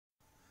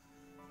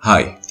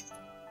Hi,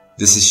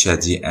 this is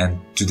Shadi, and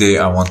today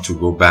I want to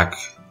go back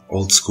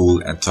old school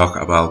and talk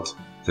about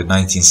the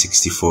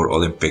 1964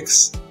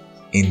 Olympics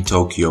in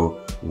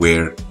Tokyo,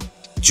 where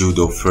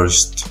Judo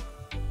first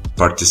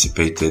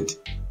participated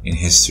in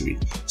history.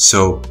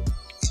 So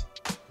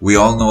we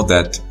all know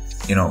that,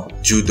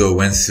 Judo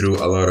went through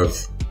a lot of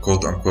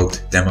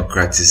quote-unquote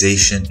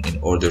democratization in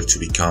order to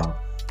become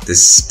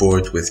this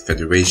sport with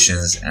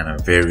federations and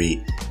a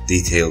very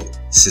detailed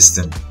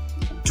system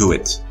to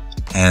it.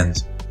 And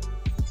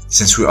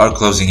since we are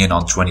closing in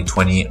on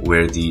 2020,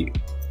 where the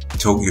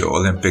Tokyo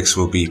Olympics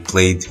will be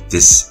played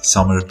this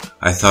summer,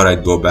 I thought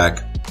I'd go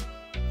back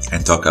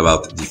and talk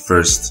about the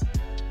first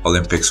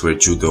Olympics where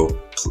Judo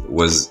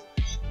was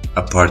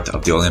a part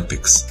of the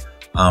Olympics.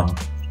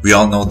 We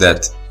all know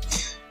that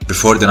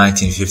before the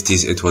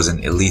 1950s it was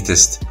an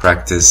elitist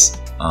practice.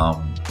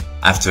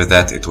 After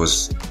that it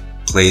was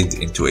played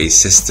into a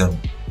system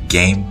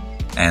game,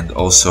 and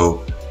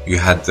also you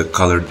had the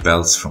colored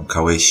belts from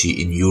Kaweshi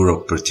in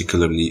Europe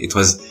particularly. It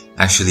was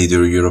actually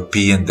the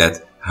European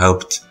that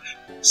helped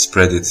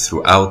spread it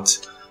throughout,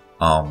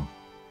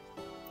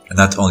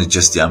 not only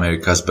just the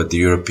Americas, but the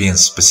Europeans,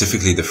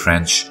 specifically the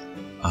French,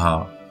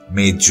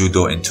 made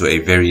Judo into a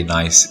very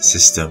nice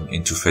system,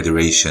 into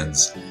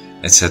federations,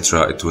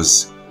 etc. It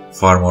was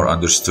far more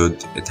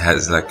understood. It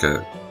has like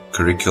a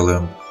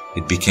curriculum.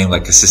 It became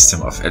like a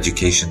system of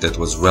education that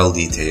was well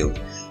detailed.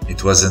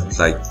 It wasn't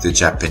like the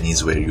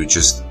Japanese where you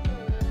just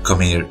come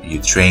here, you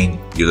train,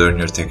 you learn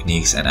your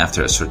techniques, and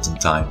after a certain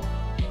time,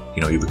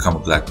 you become a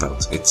black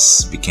belt.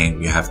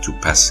 You have to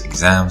pass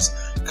exams,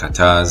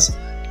 katas,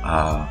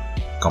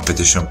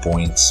 competition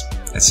points,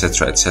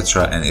 etc.,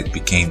 etc., and it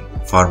became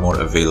far more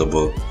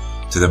available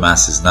to the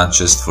masses, not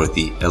just for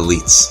the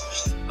elites.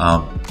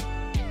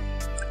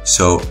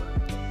 So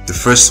the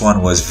first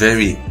one was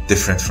very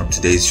different from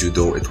today's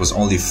Judo. It was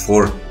only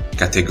 4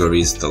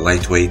 categories: the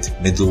lightweight,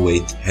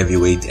 middleweight,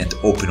 heavyweight, and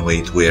open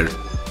weight, where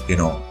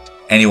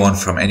anyone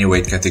from any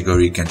weight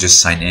category can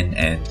just sign in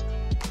and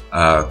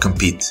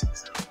compete.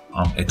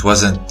 It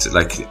wasn't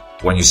like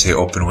when you say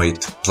open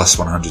weight plus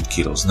 100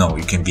 kilos. No,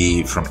 you can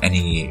be from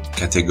any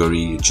category.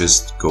 You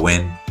just go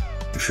in.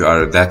 If you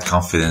are that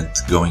confident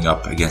going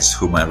up against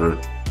whomever,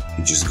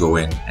 you just go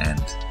in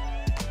and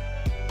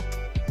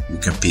you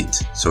compete.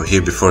 So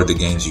here before the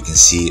games, you can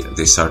see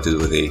they started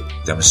with a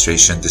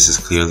demonstration. This is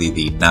clearly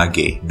the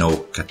nage no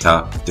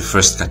kata, the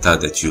first kata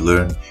that you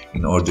learn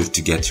in order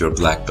to get your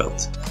black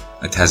belt.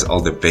 It has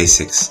all the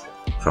basics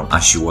from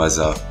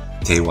ashiwaza,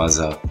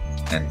 teiwaza,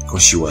 and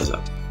koshiwaza.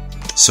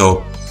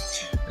 So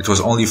it was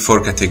only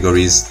 4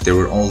 categories. There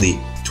were only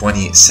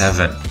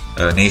 27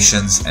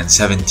 nations and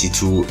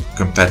 72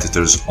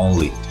 competitors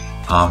only.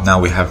 Now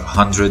we have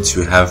hundreds.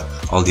 We have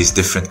all these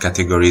different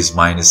categories: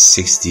 minus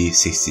 60,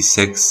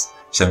 66,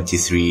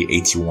 73,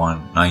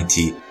 81,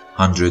 90,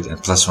 100,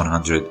 and plus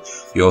 100.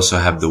 You also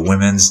have the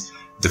women's.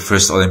 The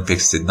first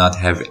Olympics did not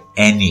have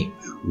any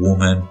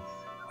woman.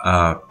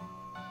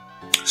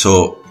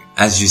 So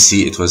as you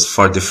see, it was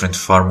far different,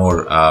 far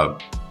more,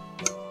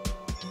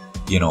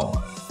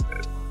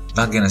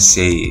 not gonna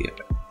say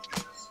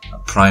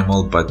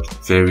primal, but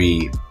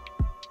very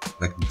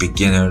like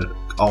beginner,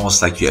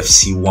 almost like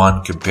UFC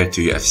 1 compared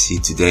to UFC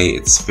today.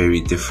 It's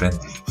very different,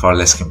 far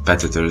less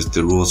competitors,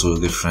 the rules were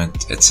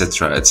different,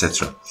 etc.,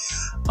 etc.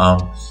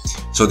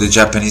 So the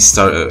Japanese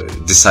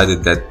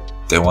decided that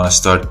they want to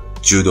start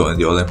Judo in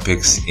the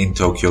Olympics in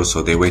Tokyo,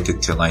 so they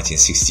waited till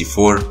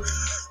 1964.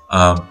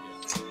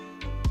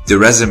 The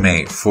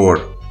resume for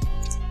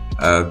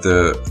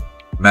the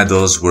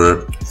medals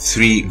were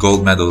 3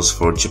 gold medals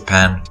for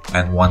Japan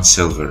and 1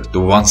 silver. The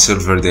 1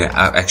 silver, they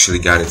actually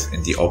got it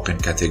in the open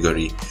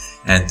category.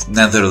 And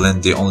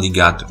Netherlands, they only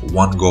got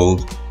 1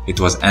 gold. It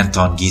was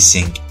Anton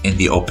Giesing in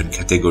the open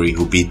category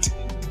who beat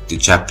the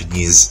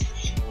Japanese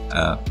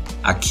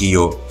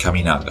Akio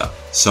Kaminaga.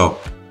 So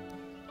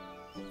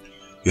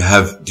you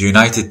have the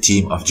United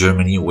Team of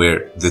Germany,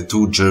 where the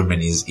 2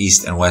 Germanys,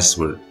 East and West,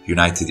 were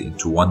united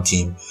into 1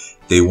 team.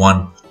 They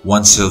won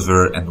 1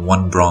 silver and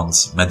 1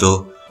 bronze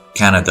medal.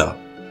 Canada,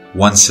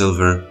 1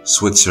 silver.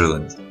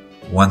 Switzerland,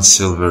 1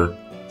 silver.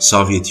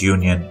 Soviet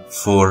Union,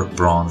 4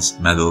 bronze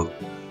medal.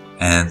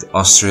 And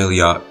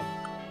Australia,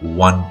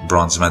 1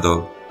 bronze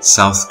medal.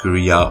 South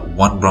Korea,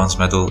 1 bronze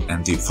medal.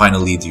 And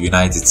finally the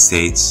United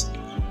States,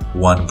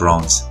 1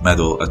 bronze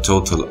medal. A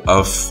total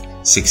of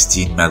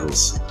 16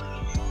 medals.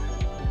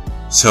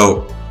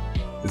 So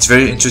it's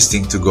very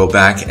interesting to go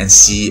back and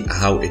see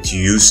how it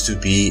used to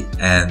be,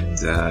 and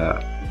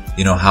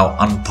how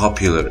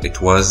unpopular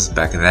it was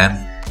back then.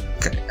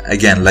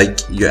 Again, like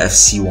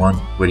UFC 1,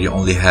 where you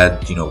only had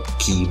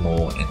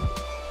Kimo and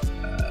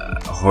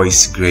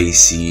Royce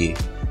Gracie.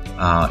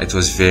 It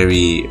was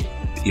very,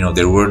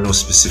 there were no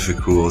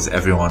specific rules.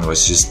 Everyone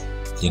was just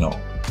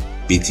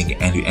beating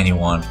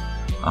anyone.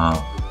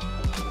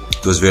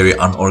 It was very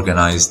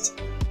unorganized.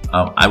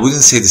 I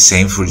wouldn't say the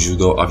same for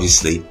Judo,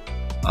 obviously.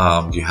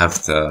 You have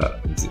the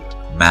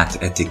mat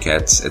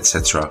etiquettes,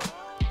 etc.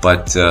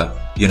 But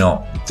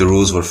the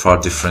rules were far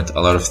different.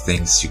 A lot of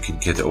things you could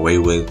get away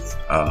with,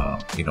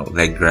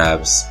 leg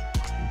grabs,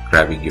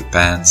 grabbing your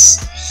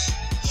pants,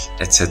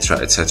 etc.,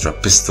 etc.,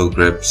 pistol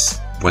grips,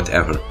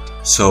 whatever.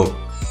 So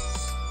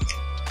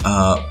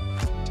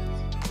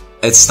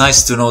it's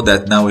nice to know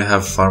that now we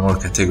have far more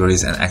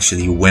categories and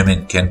actually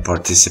women can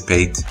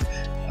participate.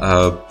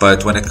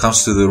 But when it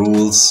comes to the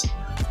rules,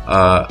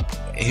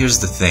 here's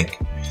the thing.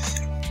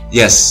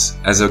 Yes,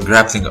 as a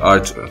grappling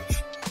art,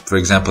 for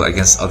example,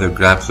 against other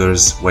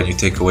grapplers, when you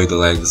take away the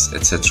legs,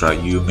 etc.,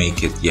 you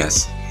make it,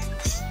 yes,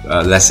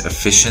 less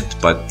efficient,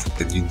 but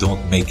you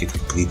don't make it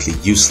completely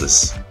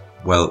useless.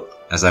 Well,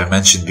 as I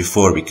mentioned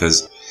before,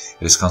 because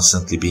it is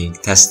constantly being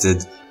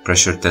tested,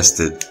 pressure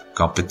tested,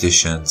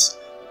 competitions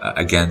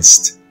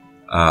against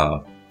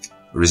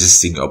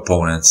resisting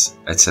opponents,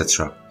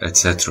 etc.,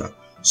 etc.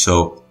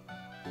 So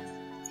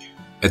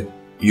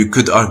you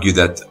could argue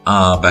that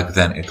back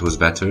then it was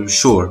better,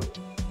 sure,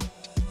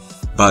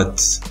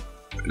 but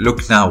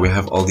look now, we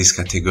have all these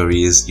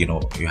categories. You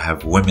know, you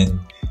have women,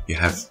 you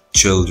have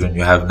children,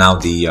 you have now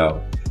the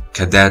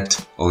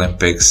cadet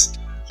Olympics.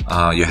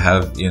 You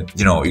have, you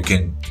know, you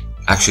can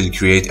actually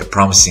create a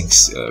promising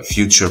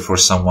future for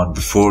someone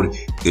before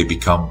they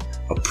become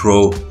a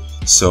pro.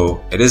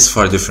 So it is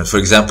far different. For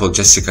example,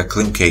 Jessica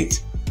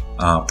Klimkate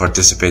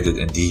participated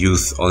in the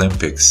Youth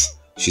Olympics.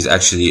 She's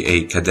actually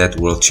a cadet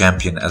world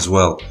champion as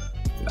well.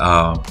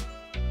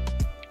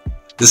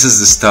 This is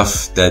the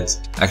stuff that's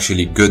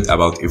actually good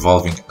about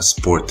evolving a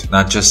sport,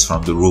 not just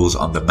from the rules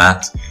on the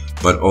mat,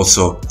 but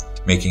also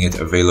making it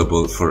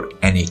available for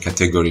any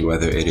category,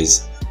 whether it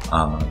is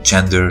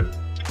gender,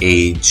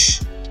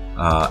 age,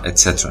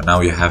 etc.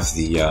 Now you have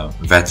the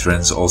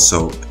veterans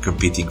also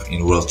competing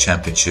in world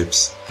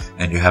championships,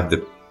 and you have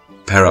the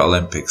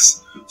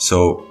Paralympics.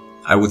 So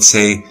I would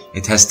say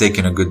it has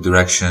taken a good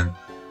direction.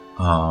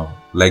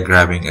 Leg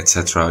grabbing,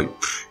 etc.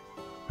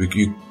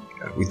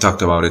 We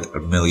talked about it a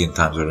million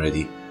times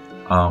already.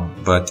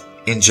 But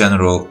in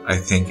general, I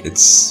think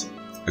it's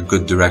a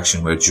good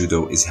direction where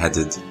judo is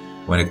headed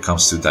when it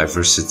comes to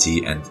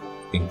diversity and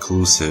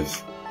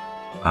inclusive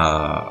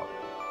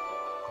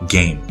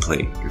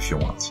gameplay, if you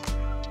want.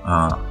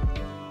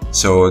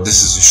 So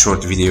this is a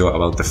short video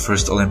about the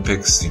first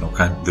Olympics, you know,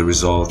 kind of the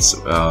results,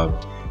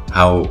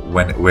 how,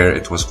 when, where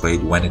it was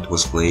played, when it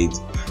was played.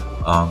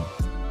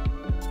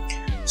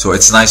 So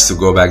it's nice to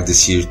go back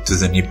this year to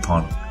the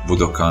Nippon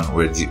Budokan,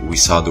 where we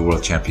saw the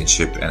World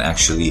Championship, and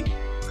actually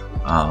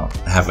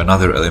have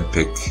another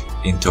Olympic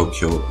in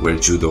Tokyo where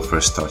judo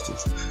first started.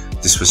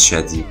 This was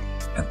Shadi,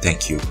 and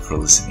thank you for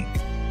listening.